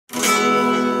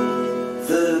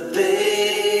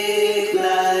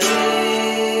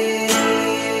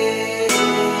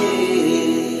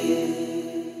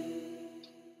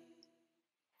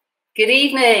Good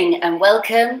evening and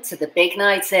welcome to the Big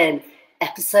Night In,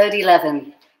 episode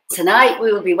 11. Tonight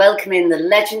we will be welcoming the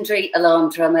legendary alarm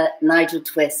drummer Nigel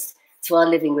Twist to our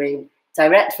living room,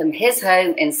 direct from his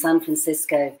home in San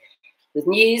Francisco. With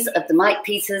news of the Mike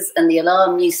Peters and the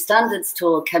Alarm New Standards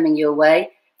Tour coming your way,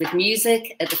 with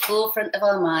music at the forefront of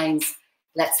our minds,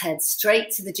 let's head straight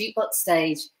to the jukebox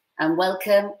stage and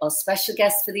welcome our special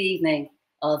guest for the evening,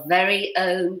 our very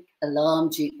own Alarm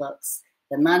Jukebox,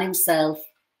 the man himself,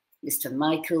 Mr.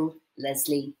 Michael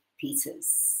Leslie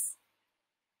Peters.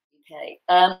 Okay,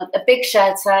 a big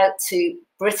shout out to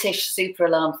British super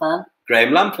alarm fan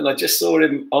Graham Lampen. I just saw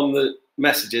him on the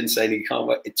messaging saying he can't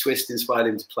wait. Twist inspired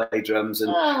him to play drums,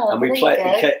 and we played.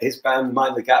 His band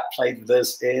Mind the Gap played with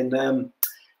us in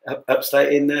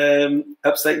upstate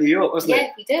New York, wasn't it? Yeah,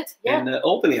 we did. Yeah, in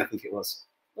Albany, I think it was.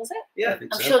 Was it? Yeah, I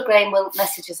think I'm so. sure Graham will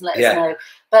message us and let us know.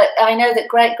 But I know that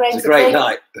Graham's it was a great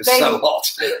night. It was so hot.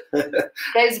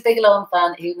 Graham's a big alarm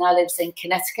fan who now lives in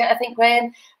Connecticut, I think,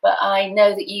 Graham. But I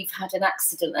know that you've had an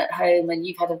accident at home and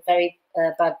you've had a very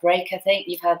bad break, I think.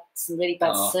 You've had some really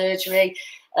bad surgery.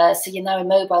 So you're now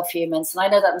immobile for a few months. And I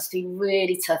know that must be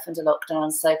really tough under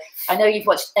lockdown. So I know you've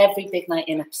watched every Big Night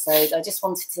In episode. I just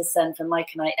wanted to send from Mike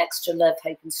and I extra love,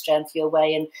 hope and strength your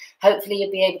way. And hopefully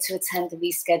you'll be able to attend the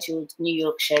rescheduled New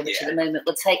York show, which at the moment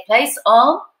will take place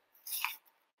on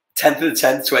 10th of the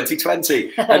 10th,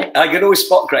 2020. And I can always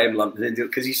spot Graham Lampen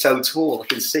because he's so tall. I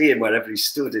can see him wherever he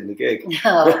stood in the gig.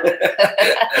 Oh.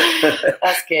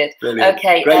 That's good. Brilliant.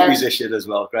 Okay, great musician as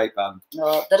well. Great band.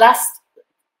 The last...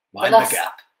 Mind the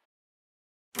Gap.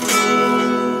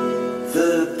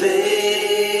 The big